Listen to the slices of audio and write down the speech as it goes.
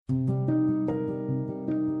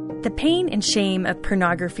The pain and shame of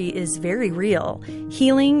pornography is very real.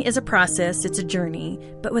 Healing is a process, it's a journey.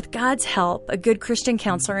 But with God's help, a good Christian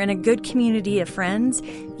counselor, and a good community of friends,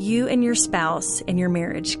 you and your spouse and your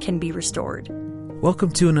marriage can be restored.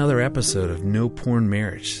 Welcome to another episode of No Porn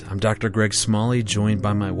Marriage. I'm Dr. Greg Smalley, joined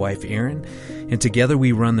by my wife, Erin, and together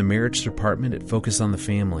we run the marriage department at Focus on the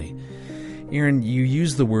Family. Erin, you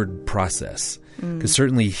use the word process, because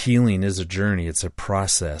certainly healing is a journey, it's a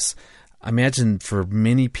process. I imagine for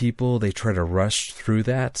many people, they try to rush through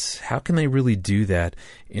that. How can they really do that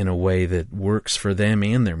in a way that works for them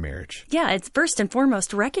and their marriage? Yeah, it's first and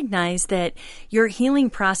foremost, recognize that your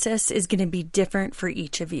healing process is going to be different for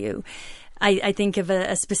each of you. I think of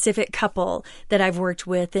a specific couple that I've worked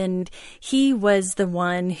with, and he was the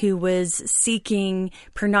one who was seeking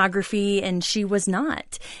pornography and she was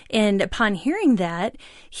not. And upon hearing that,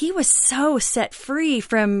 he was so set free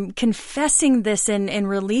from confessing this and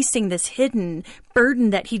releasing this hidden burden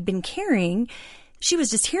that he'd been carrying. She was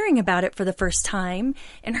just hearing about it for the first time,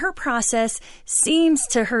 and her process seems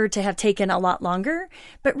to her to have taken a lot longer,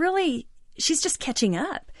 but really, she's just catching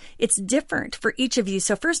up. It's different for each of you.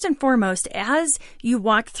 So first and foremost, as you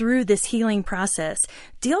walk through this healing process,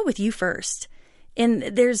 deal with you first. And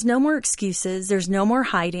there's no more excuses. There's no more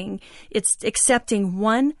hiding. It's accepting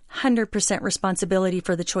 100% responsibility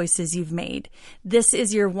for the choices you've made. This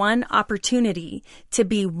is your one opportunity to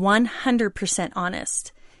be 100%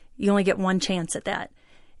 honest. You only get one chance at that.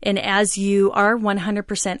 And as you are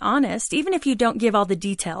 100% honest, even if you don't give all the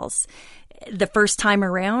details, the first time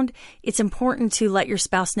around, it's important to let your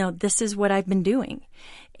spouse know, this is what I've been doing.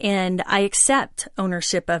 And I accept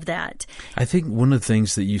ownership of that. I think one of the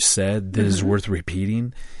things that you said that is worth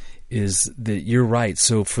repeating is that you're right.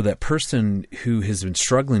 So for that person who has been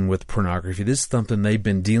struggling with pornography, this is something they've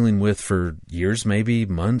been dealing with for years, maybe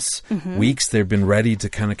months, weeks. They've been ready to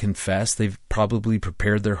kind of confess. They've probably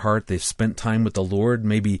prepared their heart. They've spent time with the Lord,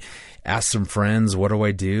 maybe asked some friends, what do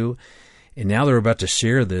I do? And now they're about to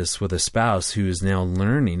share this with a spouse who is now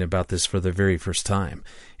learning about this for the very first time.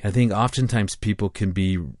 And I think oftentimes people can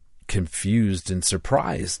be confused and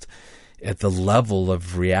surprised at the level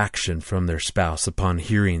of reaction from their spouse upon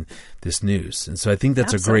hearing this news. And so I think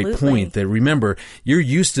that's Absolutely. a great point that, remember, you're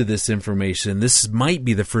used to this information. This might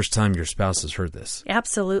be the first time your spouse has heard this.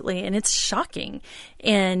 Absolutely. And it's shocking.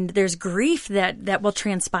 And there's grief that will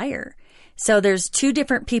transpire. So there's two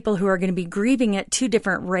different people who are going to be grieving at two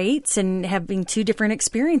different rates and having two different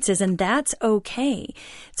experiences, and that's okay.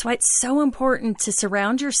 That's why it's so important to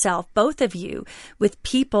surround yourself, both of you, with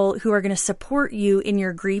people who are going to support you in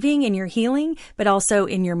your grieving, in your healing, but also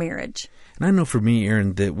in your marriage. And I know for me,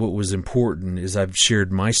 Erin, that what was important is I've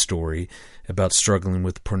shared my story about struggling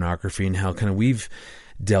with pornography and how kind of we've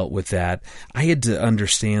dealt with that. I had to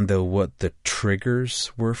understand, though, what the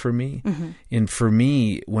triggers were for me. And for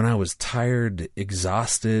me, when I was tired,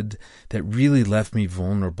 exhausted, that really left me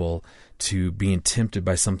vulnerable to being tempted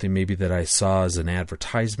by something maybe that I saw as an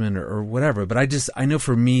advertisement or whatever. But I know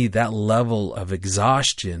for me, that level of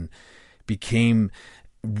exhaustion became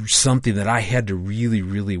something that I had to really,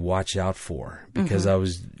 really watch out for because I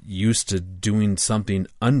was used to doing something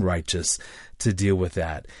unrighteous to deal with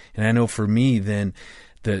that. And I know for me then,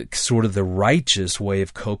 the sort of the righteous way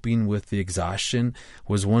of coping with the exhaustion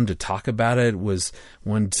was one to talk about it, was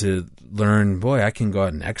one to learn, boy, I can go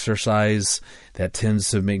out and exercise. That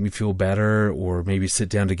tends to make me feel better, or maybe sit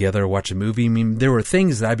down together, watch a movie. I mean, there were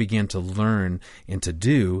things that I began to learn and to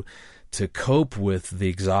do to cope with the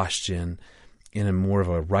exhaustion in a more of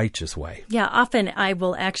a righteous way. Yeah, often I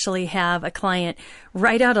will actually have a client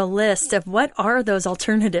write out a list of what are those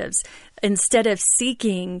alternatives. Instead of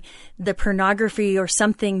seeking the pornography or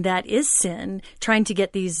something that is sin, trying to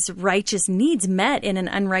get these righteous needs met in an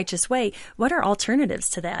unrighteous way, what are alternatives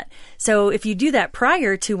to that? So if you do that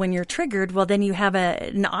prior to when you're triggered, well, then you have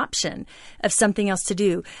an option of something else to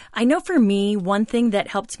do. I know for me, one thing that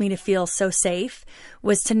helped me to feel so safe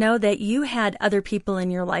was to know that you had other people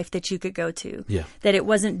in your life that you could go to, that it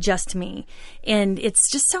wasn't just me. And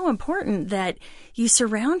it's just so important that you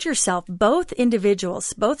surround yourself, both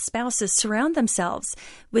individuals, both spouses, surround themselves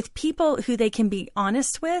with people who they can be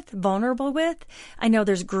honest with, vulnerable with. I know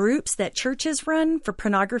there's groups that churches run for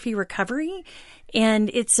pornography recovery,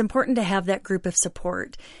 and it's important to have that group of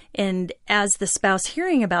support. And as the spouse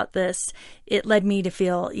hearing about this, it led me to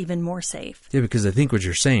feel even more safe. Yeah, because I think what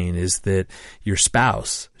you're saying is that your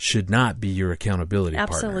spouse should not be your accountability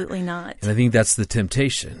partner. Absolutely not. And I think that's the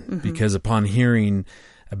temptation, because upon hearing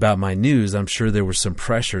about my news, I'm sure there was some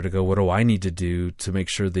pressure to go, what do I need to do to make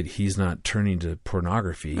sure that he's not turning to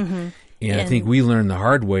pornography? And I think we learned the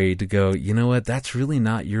hard way to go, you know what, that's really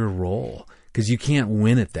not your role. because you can't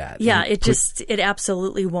win at that. Yeah, it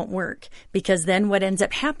absolutely won't work, because then what ends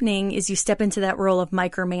up happening is you step into that role of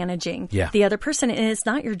micromanaging the other person, and it's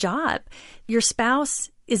not your job. Your spouse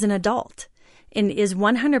is an adult and is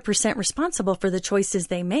 100% responsible for the choices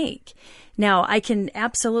they make. Now, I can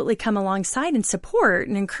absolutely come alongside and support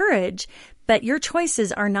and encourage, but your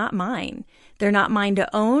choices are not mine. They're not mine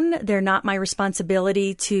to own. They're not my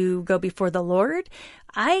responsibility to go before the Lord.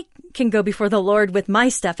 I can go before the Lord with my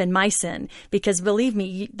stuff and my sin, because believe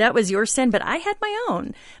me, that was your sin, but I had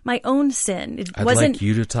my own sin. I'd like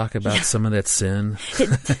you to talk about some of that sin.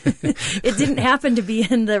 It didn't happen to be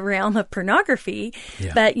in the realm of pornography,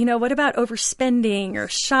 but what about overspending or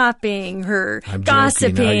shopping or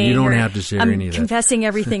gossiping? You don't have to share any of that. I'm confessing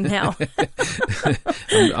everything now.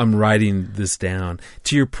 I'm writing this down.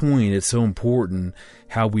 To your point, it's so important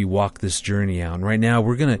how we walk this journey out. And right now,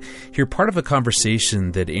 we're going to hear part of a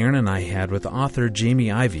conversation that Aaron and I had with author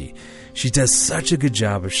Jamie Ivey. She does such a good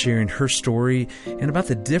job of sharing her story and about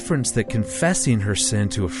the difference that confessing her sin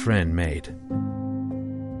to a friend made.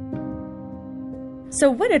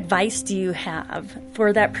 So what advice do you have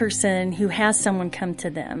for that person who has someone come to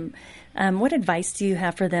them? What advice do you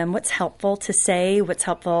have for them? What's helpful to say? What's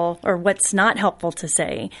helpful or what's not helpful to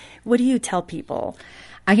say? What do you tell people?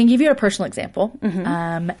 I can give you a personal example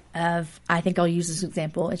I think I'll use this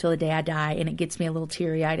example until the day I die, and it gets me a little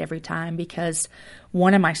teary-eyed every time, because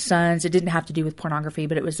one of my sons, it didn't have to do with pornography,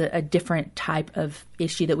 but it was a different type of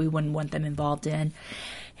issue that we wouldn't want them involved in.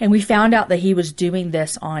 And we found out that he was doing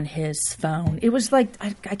this on his phone. It was like,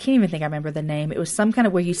 I can't even think I remember the name. It was some kind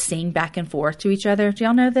of where you sing back and forth to each other. Do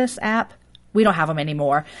y'all know this app? We don't have them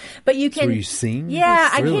anymore, but you can. So you sing? Yeah,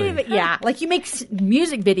 I can't even. Yeah, like you make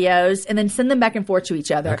music videos and then send them back and forth to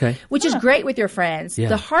each other, which is great with your friends. Yeah.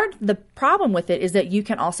 The problem with it is that you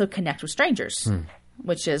can also connect with strangers,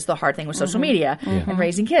 which is the hard thing with social media and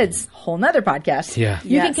raising kids. Whole nother podcast. Yeah,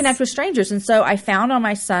 you can connect with strangers, and so I found on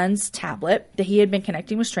my son's tablet that he had been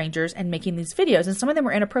connecting with strangers and making these videos, and some of them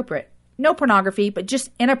were inappropriate. No pornography, but just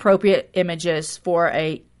inappropriate images for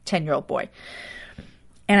a 10-year-old boy.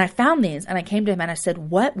 And I found these, and I came to him and I said,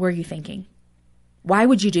 "What were you thinking? Why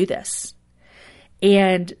would you do this?"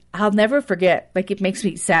 And I'll never forget, like, it makes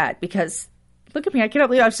me sad, because look at me, I cannot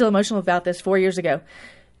believe I'm still emotional about this 4 years ago.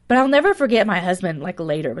 But I'll never forget my husband, like,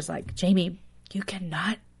 later was like, "Jamie, you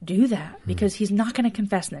cannot do that, because he's not going to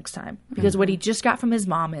confess next time. Because what he just got from his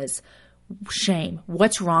mom is shame.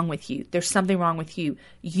 What's wrong with you? There's something wrong with you.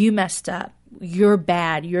 You messed up. You're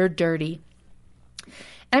bad. You're dirty."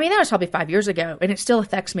 I mean, that was probably 5 years ago, and it still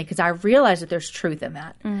affects me, because I realize that there's truth in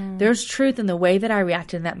that. There's truth in the way that I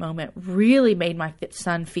reacted in that moment really made my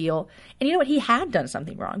son feel, and you know what? He had done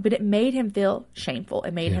something wrong, but it made him feel shameful.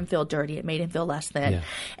 It made him feel dirty. It made him feel less than. Yeah.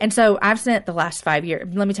 And so I've spent the last 5 years,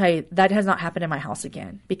 let me tell you, that has not happened in my house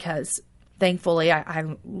again, because thankfully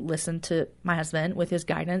I listened to my husband with his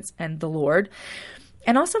guidance and the Lord.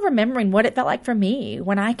 And also remembering what it felt like for me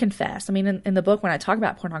when I confessed. I mean, in the book, when I talk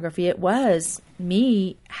about pornography, it was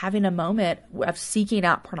me having a moment of seeking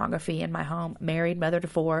out pornography in my home, married, mother to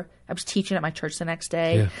 4. I was teaching at my church the next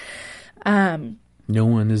day. Yeah. No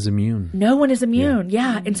one is immune. No one is immune.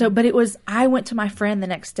 Yeah. And so, but it was, I went to my friend the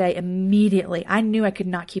next day immediately. I knew I could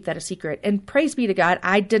not keep that a secret. And praise be to God,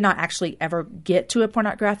 I did not actually ever get to a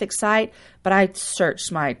pornographic site, but I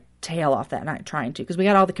searched my tail off that night trying to, because we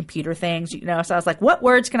got all the computer things, so I was like, what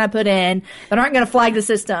words can I put in that aren't going to flag the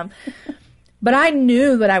system? But I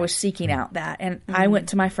knew that I was seeking out that, and I went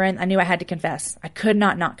to my friend. I knew I had to confess. I could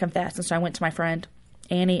not confess, and so I went to my friend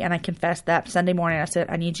Annie and I confessed that Sunday morning. I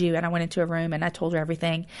said, "I need you," and I went into a room and I told her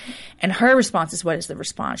everything. And her response is, what is the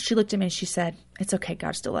response? She looked at me and she said, "It's okay,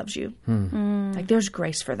 God still loves you." Like, there's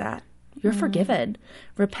grace for that. You're forgiven.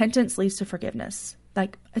 Repentance leads to forgiveness.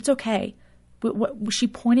 Like, it's okay. She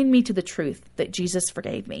pointed me to the truth that Jesus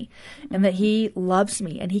forgave me and that he loves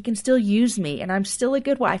me and he can still use me and I'm still a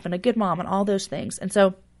good wife and a good mom and all those things. And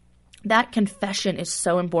so that confession is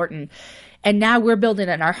so important. And now we're building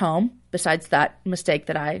in our home, besides that mistake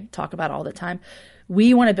that I talk about all the time.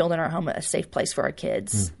 We want to build in our home a safe place for our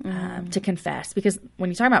kids to confess. Because when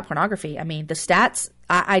you talk about pornography, I mean, the stats,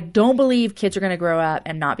 I don't believe kids are going to grow up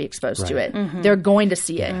and not be exposed to it. They're going to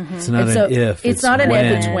see it. It's not an if. It's not an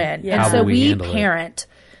if, it's when. Yeah. And so we parent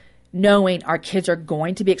knowing our kids are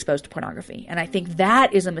going to be exposed to pornography. And I think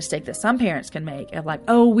that is a mistake that some parents can make of like,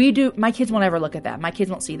 oh, my kids won't ever look at that. My kids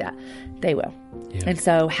won't see that. They will. Yeah. And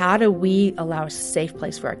so how do we allow a safe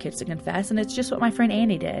place for our kids to confess? And it's just what my friend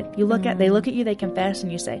Annie did. They look at you, they confess,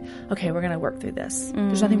 and you say, okay, we're going to work through this.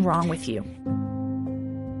 There's nothing wrong with you.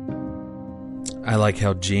 I like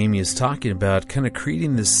how Jamie is talking about kind of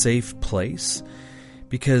creating this safe place,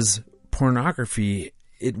 because pornography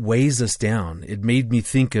it weighs us down. It made me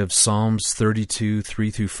think of Psalms 32,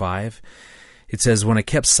 3-5. It says, "When I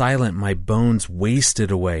kept silent, my bones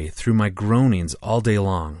wasted away through my groanings all day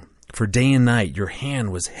long. For day and night your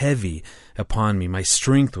hand was heavy upon me. My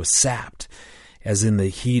strength was sapped as in the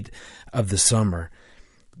heat of the summer."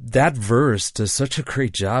 That verse does such a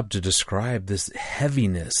great job to describe this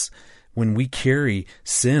heaviness when we carry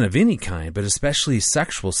sin of any kind, but especially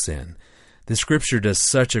sexual sin. The scripture does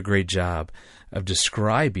such a great job of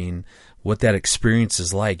describing what that experience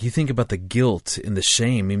is like. You think about the guilt and the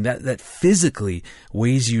shame. I mean, that physically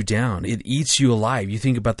weighs you down. It eats you alive. You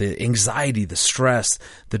think about the anxiety, the stress,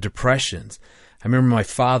 the depressions. I remember my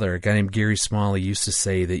father, a guy named Gary Smalley, used to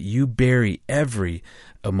say that you bury every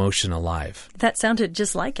emotion alive. That sounded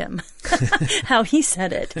just like him, how he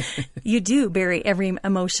said it. You do bury every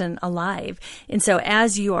emotion alive. And so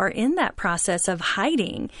as you are in that process of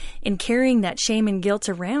hiding and carrying that shame and guilt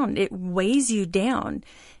around, it weighs you down.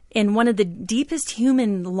 And one of the deepest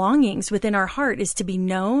human longings within our heart is to be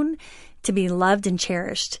known, to be loved and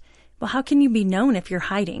cherished. Well, how can you be known if you're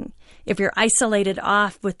hiding, if you're isolated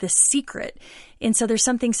off with this secret? And so there's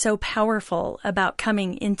something so powerful about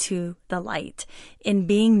coming into the light, in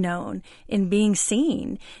being known, in being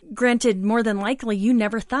seen. Granted, more than likely, you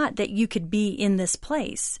never thought that you could be in this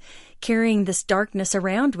place, carrying this darkness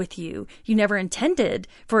around with you. You never intended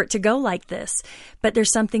for it to go like this. But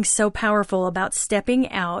there's something so powerful about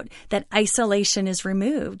stepping out, that isolation is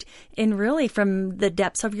removed. And really, from the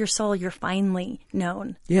depths of your soul, you're finally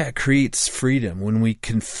known. Yeah, it creates freedom. When we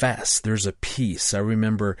confess, there's a peace. I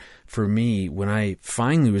remember for me, when I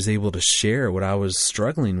finally was able to share what I was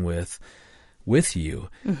struggling with you,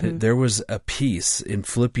 there was a peace. In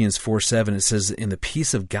Philippians 4:7, it says, "In the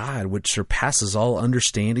peace of God, which surpasses all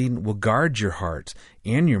understanding, will guard your heart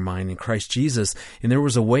and your mind in Christ Jesus." And there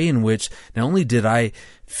was a way in which not only did I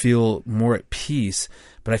feel more at peace,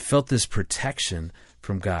 but I felt this protection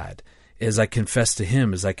from God. As I confessed to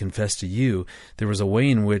him, as I confessed to you, there was a way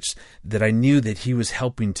in which that I knew that he was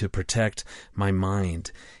helping to protect my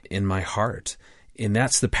mind and my heart. And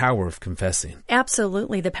that's the power of confessing.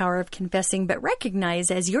 Absolutely the power of confessing, but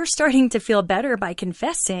recognize as you're starting to feel better by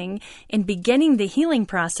confessing and beginning the healing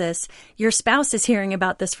process, your spouse is hearing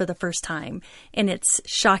about this for the first time, and it's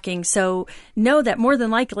shocking. So know that more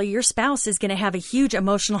than likely your spouse is going to have a huge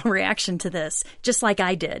emotional reaction to this, just like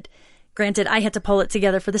I did. Granted, I had to pull it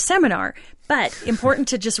together for the seminar, but important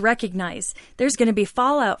to just recognize there's going to be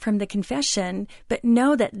fallout from the confession, but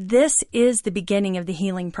know that this is the beginning of the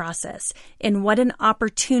healing process, and what an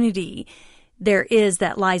opportunity there is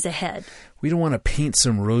that lies ahead. We don't want to paint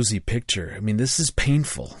some rosy picture. I mean, this is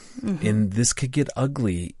painful, and this could get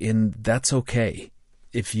ugly, and that's okay.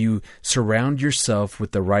 If you surround yourself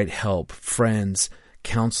with the right help, friends,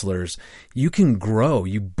 counselors, you can grow.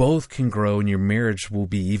 You both can grow, and your marriage will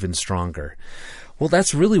be even stronger. Well,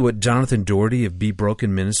 that's really what Jonathan Doherty of Be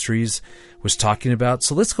Broken Ministries was talking about.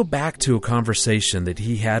 So let's go back to a conversation that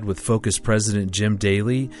he had with Focus President Jim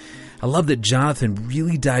Daly. I love that Jonathan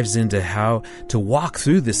really dives into how to walk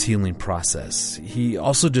through this healing process. He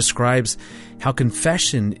also describes how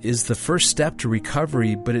confession is the first step to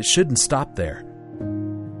recovery, but it shouldn't stop there.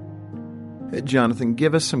 Hey, Jonathan,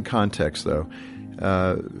 give us some context, though.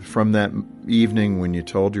 From that evening when you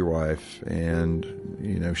told your wife and,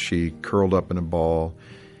 she curled up in a ball,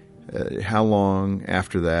 how long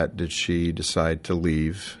after that did she decide to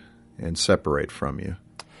leave and separate from you?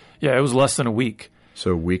 Yeah, it was less than a week.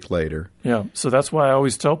 So a week later. Yeah, so that's why I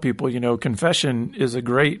always tell people, confession is a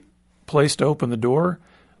great place to open the door,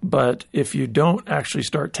 but if you don't actually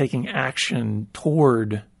start taking action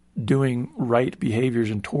toward doing right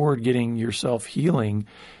behaviors and toward getting yourself healing,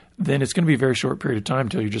 then it's going to be a very short period of time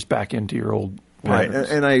until you're just back into your old patterns. Right.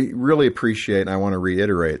 And I really appreciate, and I want to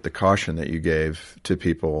reiterate the caution that you gave to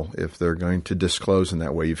people if they're going to disclose in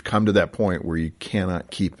that way. You've come to that point where you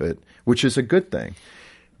cannot keep it, which is a good thing.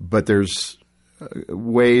 But there's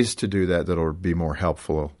ways to do that that'll be more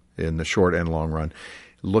helpful in the short and long run.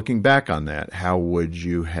 Looking back on that, how would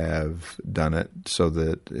you have done it so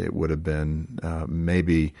that it would have been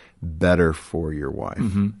maybe better for your wife?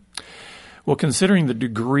 Mm-hmm. Well, considering the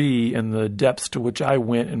degree and the depths to which I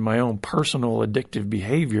went in my own personal addictive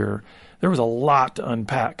behavior, there was a lot to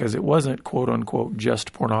unpack because it wasn't, quote unquote,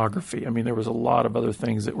 just pornography. I mean, there was a lot of other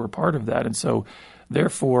things that were part of that. And so,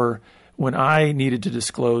 therefore, when I needed to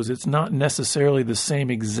disclose, it's not necessarily the same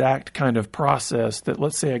exact kind of process that,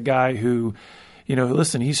 let's say, a guy who,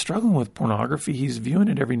 listen, he's struggling with pornography. He's viewing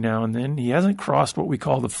it every now and then. He hasn't crossed what we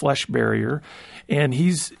call the flesh barrier, and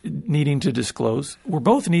he's needing to disclose. We're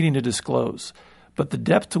both needing to disclose. But the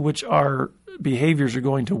depth to which our behaviors are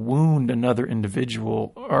going to wound another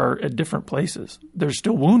individual are at different places. There's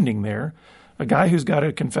still wounding there. A guy who's got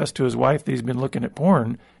to confess to his wife that he's been looking at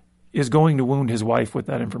porn is going to wound his wife with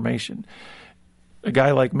that information. A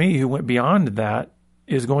guy like me who went beyond that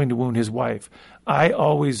is going to wound his wife. I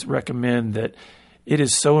always recommend that it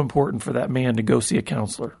is so important for that man to go see a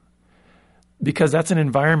counselor, because that's an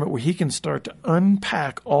environment where he can start to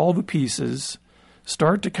unpack all the pieces,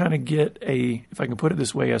 start to kind of get if I can put it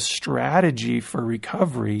this way, a strategy for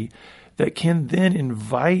recovery that can then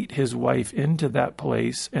invite his wife into that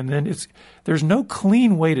place. And then there's no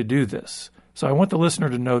clean way to do this. So I want the listener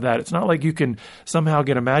to know that. It's not like you can somehow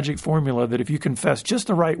get a magic formula that if you confess just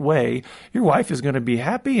the right way, your wife is going to be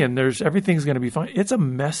happy and everything's going to be fine. It's a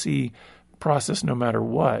messy process no matter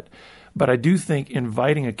what. But I do think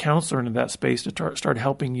inviting a counselor into that space to start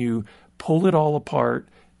helping you pull it all apart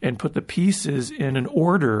and put the pieces in an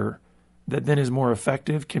order that then is more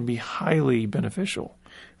effective can be highly beneficial.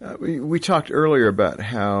 We talked earlier about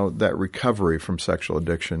how that recovery from sexual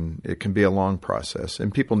addiction, it can be a long process,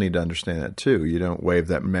 and people need to understand that too. You don't wave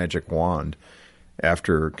that magic wand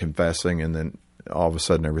after confessing and then all of a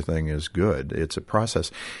sudden everything is good. It's a process.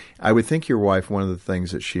 I would think your wife, one of the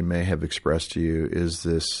things that she may have expressed to you is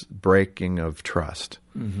this breaking of trust,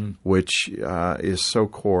 which is so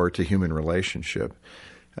core to human relationship.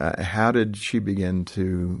 How did she begin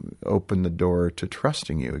to open the door to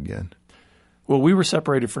trusting you again? Well, we were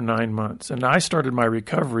separated for 9 months, and I started my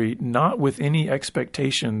recovery not with any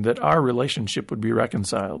expectation that our relationship would be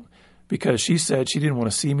reconciled, because she said she didn't want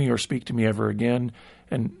to see me or speak to me ever again.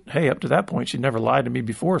 And hey, up to that point, she'd never lied to me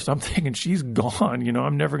before or something, and she's gone.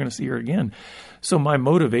 I'm never going to see her again. So my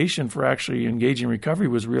motivation for actually engaging recovery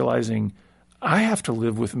was realizing I have to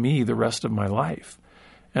live with me the rest of my life.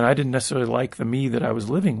 And I didn't necessarily like the me that I was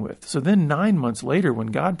living with. So then 9 months later, when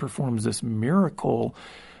God performs this miracle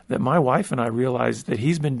that my wife and I realized that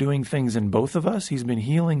he's been doing things in both of us. He's been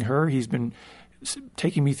healing her. He's been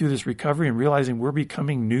taking me through this recovery and realizing we're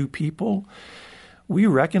becoming new people. We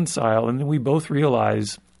reconcile, and then we both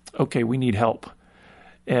realize, okay, we need help.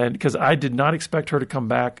 And because I did not expect her to come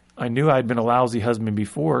back. I knew I'd been a lousy husband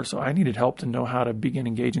before, so I needed help to know how to begin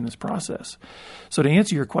engaging this process. So to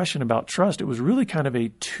answer your question about trust, it was really kind of a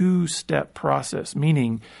two-step process,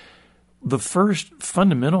 meaning the first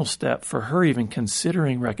fundamental step for her even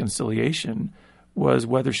considering reconciliation was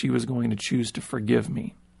whether she was going to choose to forgive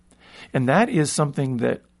me. And that is something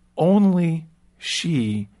that only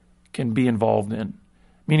she can be involved in,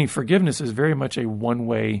 meaning forgiveness is very much a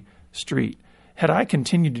one-way street. Had I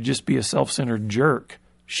continued to just be a self-centered jerk,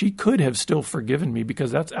 she could have still forgiven me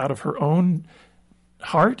because that's out of her own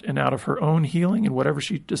heart and out of her own healing and whatever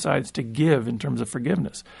she decides to give in terms of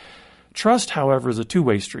forgiveness. Trust, however, is a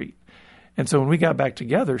two-way street. And so when we got back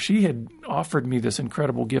together, she had offered me this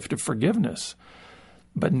incredible gift of forgiveness.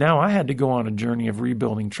 But now I had to go on a journey of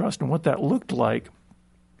rebuilding trust. And what that looked like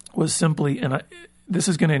was simply, this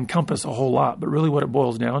is going to encompass a whole lot, but really what it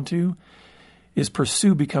boils down to is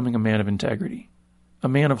pursue becoming a man of integrity, a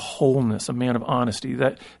man of wholeness, a man of honesty.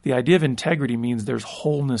 That the idea of integrity means there's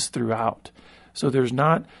wholeness throughout. So there's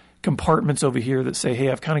not compartments over here that say, hey,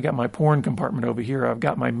 I've kind of got my porn compartment over here. I've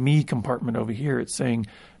got my me compartment over here. It's saying,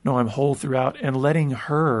 no, I'm whole throughout, and letting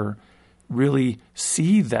her really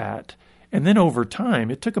see that. And then over time,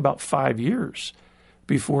 it took about 5 years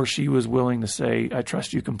before she was willing to say, I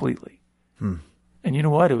trust you completely. And you know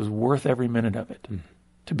what? It was worth every minute of it.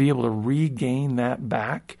 To be able to regain that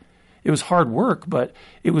back. It was hard work, but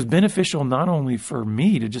it was beneficial not only for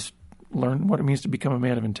me to just learn what it means to become a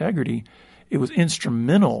man of integrity, it was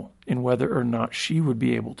instrumental in whether or not she would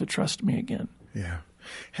be able to trust me again. Yeah.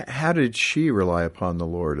 How did she rely upon the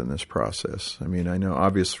Lord in this process? I mean, I know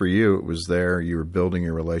obvious for you, it was there. You were building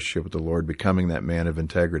your relationship with the Lord, becoming that man of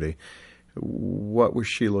integrity. What was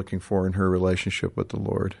she looking for in her relationship with the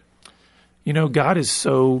Lord? You know, God is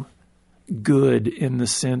so good in the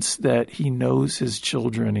sense that he knows his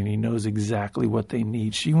children and he knows exactly what they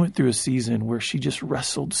need. She went through a season where she just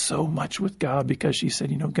wrestled so much with God because she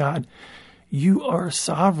said, God, you are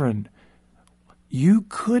sovereign. You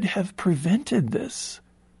could have prevented this.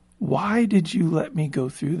 Why did you let me go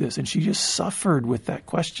through this? And she just suffered with that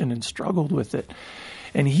question and struggled with it.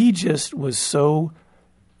 And he just was so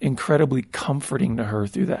incredibly comforting to her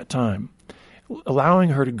through that time, allowing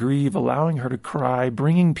her to grieve, allowing her to cry,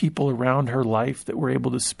 bringing people around her life that were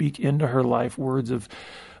able to speak into her life words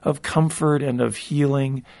of comfort and of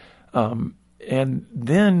healing. And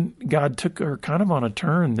then God took her kind of on a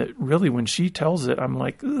turn that really, when she tells it, I'm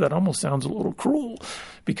like, that almost sounds a little cruel.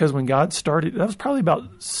 Because when God started, that was probably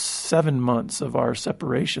about 7 months of our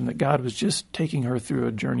separation, that God was just taking her through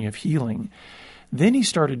a journey of healing. Then he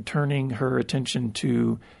started turning her attention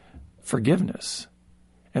to forgiveness.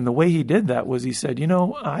 And the way he did that was he said,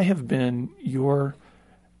 I have been your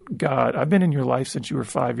God. I've been in your life since you were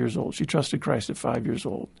 5 years old. She trusted Christ at 5 years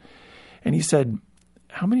old. And he said,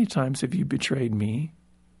 how many times have you betrayed me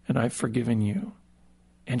and I've forgiven you?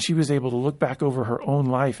 And she was able to look back over her own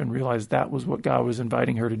life and realize that was what God was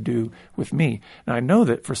inviting her to do with me. Now, I know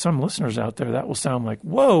that for some listeners out there, that will sound like,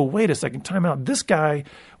 whoa, wait a second, time out. This guy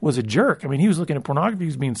was a jerk. I mean, he was looking at pornography. He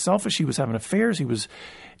was being selfish. He was having affairs. He was,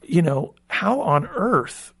 how on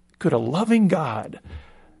earth could a loving God,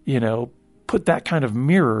 put that kind of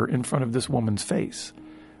mirror in front of this woman's face?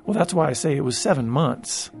 Well, that's why I say it was 7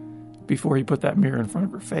 months before he put that mirror in front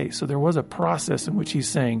of her face. So there was a process in which he's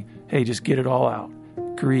saying, hey, just get it all out.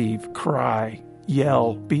 Grieve, cry,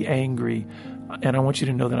 yell, be angry. And I want you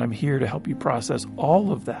to know that I'm here to help you process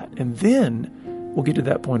all of that. And then we'll get to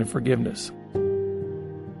that point of forgiveness.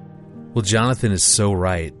 Well, Jonathan is so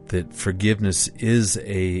right that forgiveness is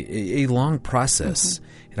a long process.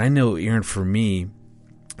 Mm-hmm. And I know, Aaron, for me,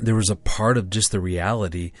 there was a part of just the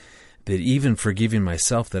reality that even forgiving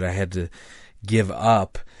myself, that I had to give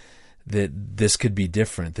up, that this could be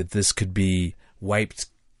different, that this could be wiped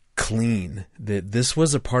clean, that this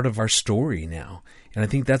was a part of our story now. And I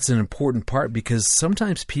think that's an important part, because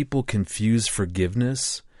sometimes people confuse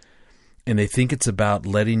forgiveness and they think it's about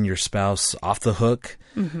letting your spouse off the hook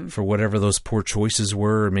for whatever those poor choices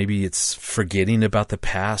were. Or maybe it's forgetting about the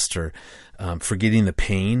past or forgetting the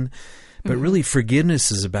pain. But really,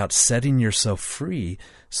 forgiveness is about setting yourself free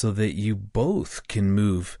so that you both can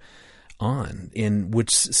move on, and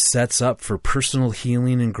which sets up for personal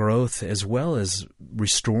healing and growth, as well as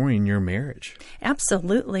restoring your marriage.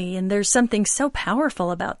 Absolutely. And there's something so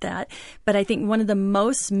powerful about that. But I think one of the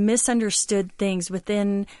most misunderstood things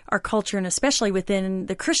within our culture, and especially within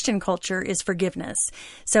the Christian culture, is forgiveness.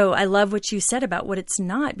 So I love what you said about what it's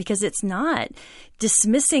not, because it's not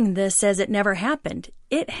dismissing this as it never happened.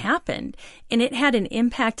 It happened, and it had an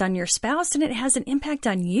impact on your spouse, and it has an impact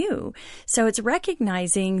on you. So it's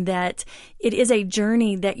recognizing that it is a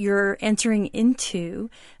journey that you're entering into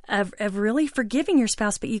of really forgiving your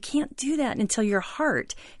spouse, but you can't do that until your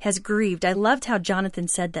heart has grieved. I loved how Jonathan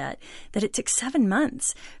said that it took 7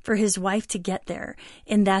 months for his wife to get there,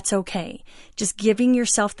 and that's okay. Just giving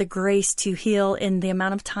yourself the grace to heal in the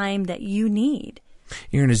amount of time that you need.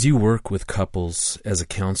 Aaron, as you work with couples as a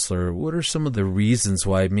counselor, what are some of the reasons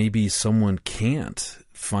why maybe someone can't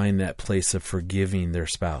find that place of forgiving their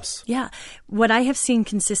spouse? Yeah. What I have seen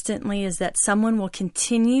consistently is that someone will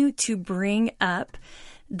continue to bring up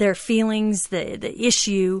their feelings, the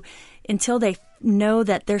issue, until they know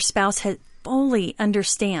that their spouse fully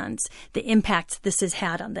understands the impact this has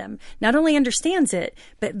had on them. Not only understands it,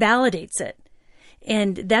 but validates it.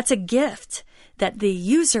 And that's a gift that the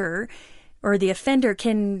user or the offender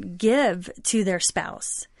can give to their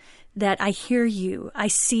spouse, that I hear you, I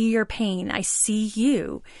see your pain, I see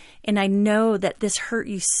you, and I know that this hurt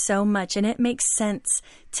you so much, and it makes sense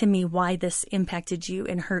to me why this impacted you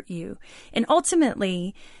and hurt you. And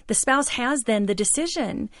ultimately, the spouse has then the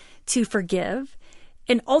decision to forgive,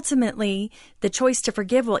 and ultimately, the choice to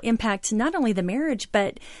forgive will impact not only the marriage,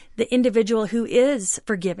 but the individual who is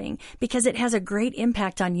forgiving, because it has a great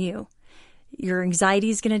impact on you. Your anxiety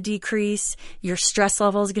is going to decrease. Your stress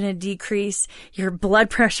level is going to decrease. Your blood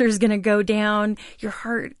pressure is going to go down. Your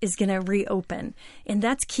heart is going to reopen. And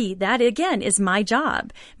that's key. That, again, is my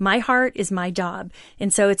job. My heart is my job.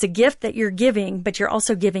 And so it's a gift that you're giving, but you're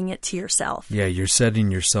also giving it to yourself. Yeah, you're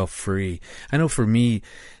setting yourself free. I know for me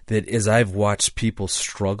that as I've watched people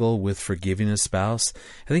struggle with forgiving a spouse,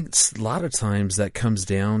 I think a lot of times that comes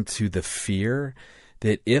down to the fear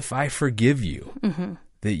that if I forgive you,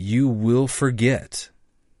 that you will forget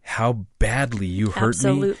how badly you hurt me.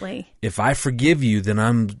 Absolutely. If I forgive you, then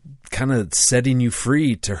I'm kind of setting you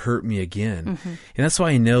free to hurt me again. And that's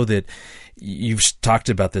why I know that you've talked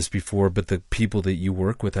about this before, but the people that you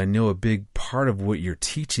work with, I know a big part of what you're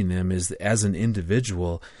teaching them is, as an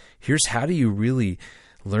individual, here's how do you really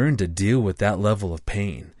learn to deal with that level of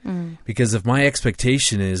pain. Because if my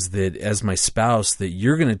expectation is that as my spouse that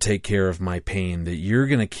you're going to take care of my pain, that you're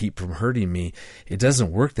going to keep from hurting me, it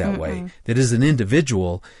doesn't work that way. That as an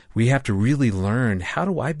individual, we have to really learn, how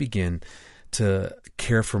do I begin to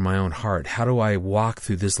care for my own heart? How do I walk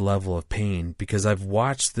through this level of pain? Because I've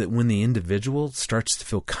watched that when the individual starts to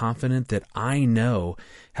feel confident that I know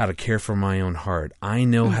how to care for my own heart, I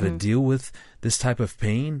know how to deal with this type of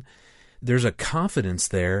pain, there's a confidence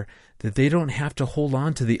there that they don't have to hold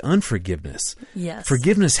on to the unforgiveness. Yes.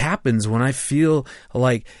 Forgiveness happens when I feel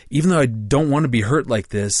like, even though I don't want to be hurt like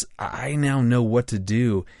this, I now know what to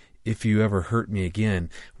do if you ever hurt me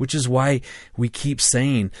again, which is why we keep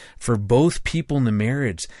saying for both people in the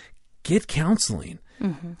marriage, get counseling.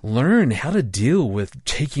 Mm-hmm. Learn how to deal with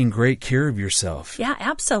taking great care of yourself. Yeah,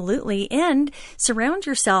 absolutely. And surround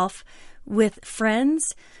yourself with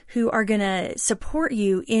friends who are going to support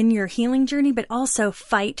you in your healing journey, but also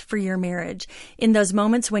fight for your marriage in those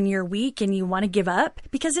moments when you're weak and you want to give up,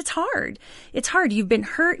 because it's hard. It's hard. You've been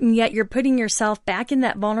hurt, and yet you're putting yourself back in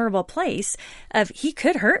that vulnerable place of, he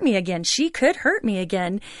could hurt me again. She could hurt me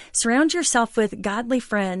again. Surround yourself with godly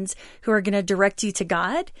friends who are going to direct you to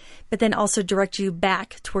God, but then also direct you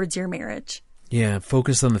back towards your marriage. Yeah,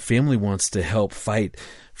 Focus on the Family wants to help fight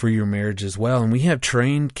for your marriage as well. And we have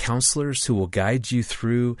trained counselors who will guide you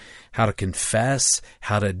through how to confess,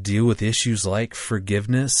 how to deal with issues like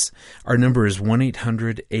forgiveness. Our number is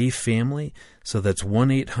 1-800-A-FAMILY. So that's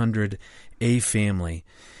 1-800-A-FAMILY.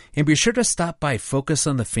 And be sure to stop by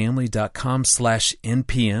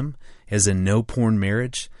focusonthefamily.com/NPM, as in No Porn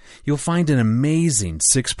Marriage. You'll find an amazing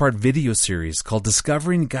 6-part video series called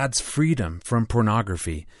Discovering God's Freedom from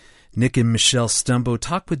Pornography. Nick and Michelle Stumbo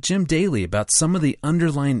talk with Jim Daly about some of the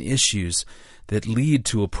underlying issues that lead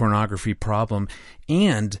to a pornography problem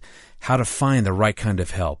and how to find the right kind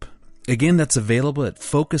of help. Again, that's available at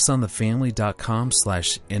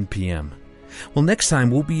focusonthefamily.com/NPM. Well, next time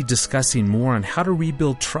we'll be discussing more on how to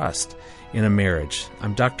rebuild trust in a marriage.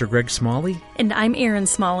 I'm Dr. Greg Smalley. And I'm Erin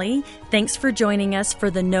Smalley. Thanks for joining us for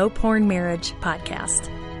the No Porn Marriage podcast.